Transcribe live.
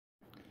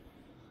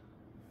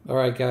All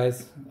right,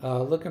 guys,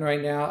 looking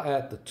right now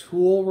at the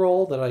tool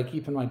roll that I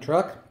keep in my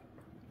truck.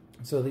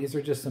 So these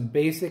are just some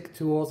basic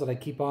tools that I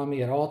keep on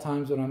me at all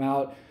times when I'm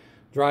out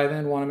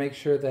driving. Want to make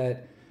sure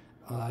that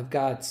I've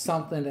got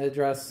something to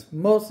address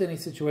most any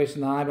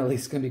situation that I'm at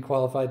least going to be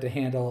qualified to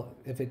handle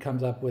if it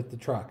comes up with the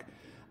truck.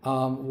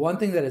 One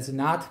thing that is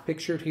not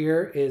pictured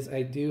here is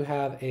I do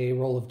have a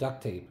roll of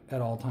duct tape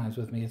at all times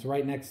with me. It's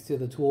right next to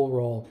the tool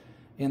roll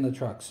in the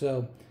truck.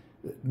 So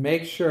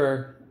make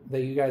sure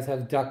that you guys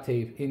have duct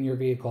tape in your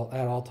vehicle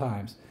at all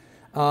times.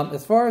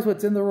 As far as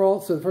what's in the roll,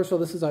 so first of all,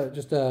 this is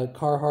just a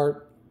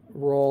Carhartt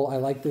roll. I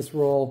like this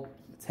roll.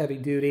 It's heavy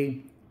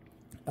duty.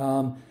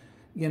 You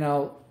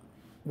know,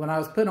 when I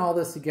was putting all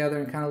this together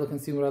and kind of looking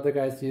to see what other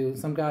guys do,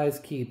 some guys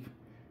keep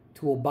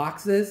tool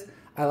boxes.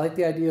 I like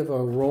the idea of a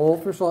roll.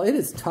 First of all, it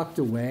is tucked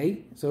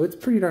away, so it's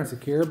pretty darn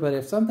secure, but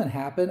if something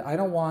happened, I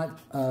don't want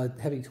a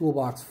heavy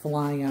toolbox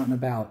flying out and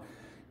about.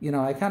 You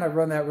know, I kind of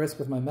run that risk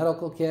with my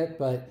medical kit,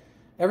 but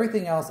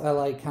everything else I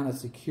like kind of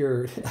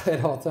secured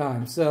at all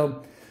times.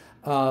 So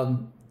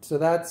so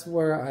that's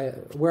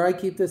where I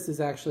keep this is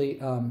actually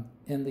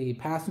in the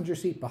passenger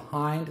seat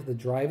behind the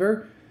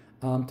driver.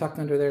 Tucked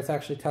under there, it's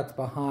actually tucked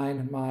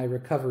behind my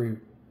recovery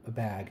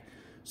bag.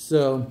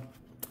 So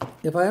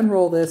if I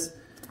unroll this,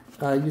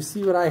 you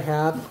see what I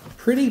have.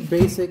 Pretty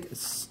basic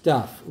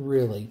stuff,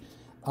 really.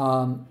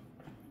 You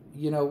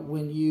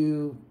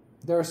know,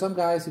 there are some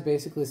guys who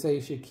basically say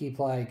you should keep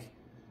like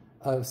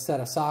a set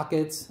of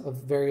sockets of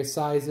various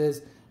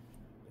sizes.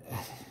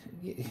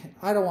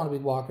 I don't want to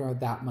be walking around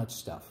with that much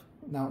stuff.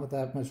 Not with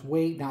that much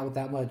weight, not with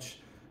that much,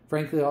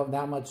 frankly,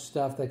 that much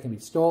stuff that can be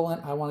stolen.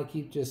 I want to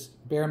keep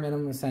just bare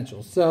minimum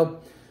essentials.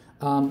 So,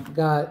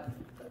 got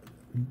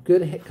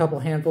good couple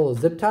handful of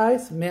zip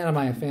ties. Man, am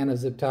I a fan of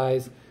zip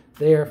ties.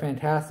 They are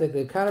fantastic.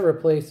 They've kind of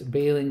replaced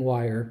baling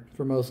wire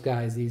for most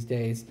guys these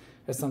days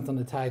as something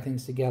to tie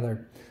things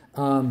together.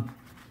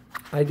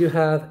 I do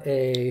have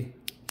a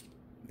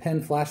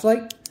pen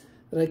flashlight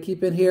that I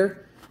keep in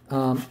here.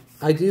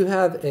 I do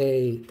have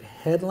a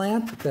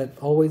headlamp that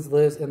always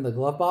lives in the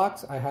glove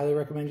box. I highly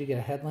recommend you get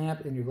a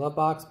headlamp in your glove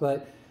box,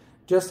 but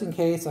just in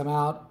case I'm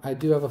out, I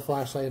do have a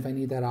flashlight if I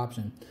need that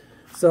option.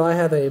 So I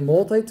have a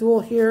multi-tool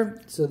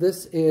here. So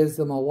this is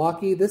the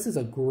Milwaukee. This is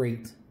a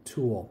great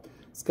tool.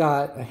 It's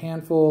got a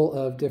handful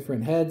of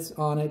different heads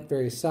on it,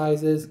 various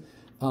sizes.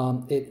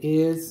 It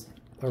is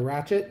a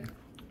ratchet.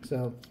 So I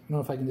don't know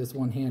if I can do this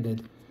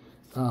one-handed,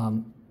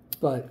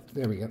 but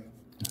there we go.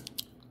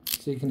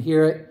 So you can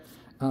hear it.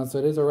 So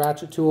it is a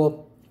ratchet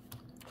tool.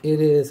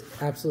 It is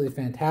absolutely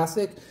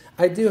fantastic.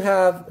 I do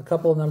have a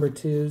couple of number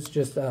 2s,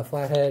 just a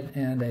flathead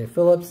and a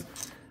Phillips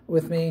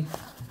with me.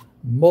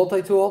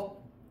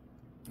 Multi-tool,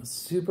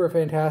 super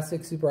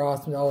fantastic, super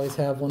awesome to always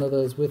have one of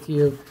those with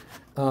you.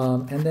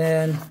 And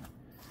then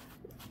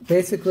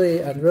basically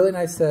a really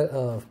nice set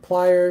of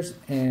pliers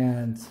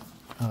and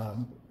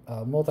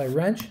a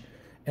multi-wrench,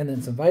 and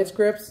then some vice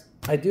grips.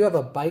 I do have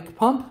a bike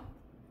pump.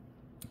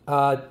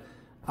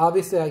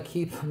 Obviously I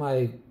keep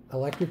my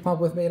electric pump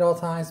with me at all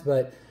times,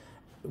 but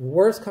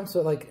worst comes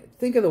to, like,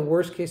 think of the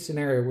worst case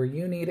scenario where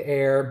you need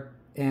air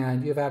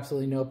and you have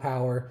absolutely no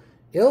power.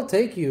 It'll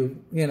take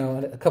you, you know,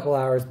 a couple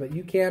hours, but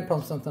you can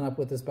pump something up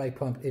with this bike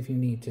pump if you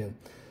need to.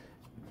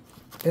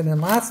 And then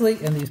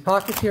lastly, in these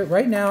pockets here,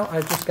 right now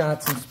I've just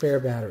got some spare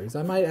batteries.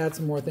 I might add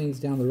some more things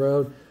down the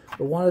road,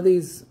 but one of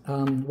these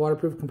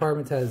waterproof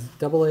compartments has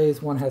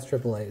AA's, one has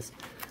AAA's.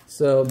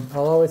 So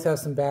I'll always have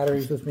some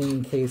batteries with me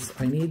in case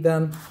I need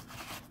them.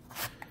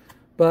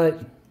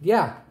 But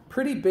yeah,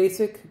 pretty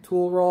basic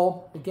tool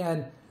roll.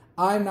 Again,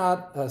 I'm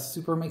not a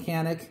super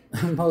mechanic.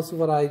 Most of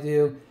what I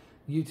do,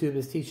 YouTube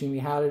is teaching me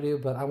how to do,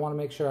 but I want to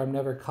make sure I'm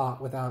never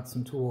caught without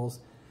some tools.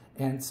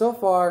 And so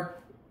far,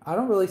 I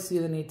don't really see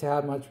the need to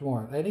add much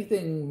more.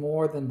 Anything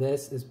more than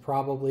this is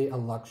probably a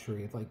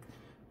luxury. Like,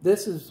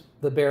 this is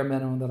the bare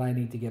minimum that I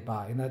need to get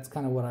by, and that's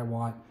kind of what I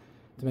want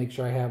to make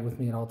sure I have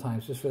with me at all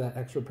times, just for that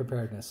extra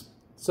preparedness.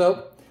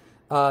 So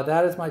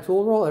that is my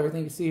tool roll.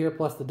 Everything you see here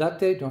plus the duct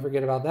tape. Don't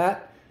forget about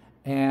that.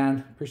 And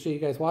appreciate you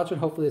guys watching.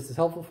 Hopefully this is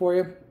helpful for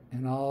you,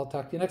 and I'll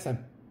talk to you next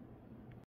time.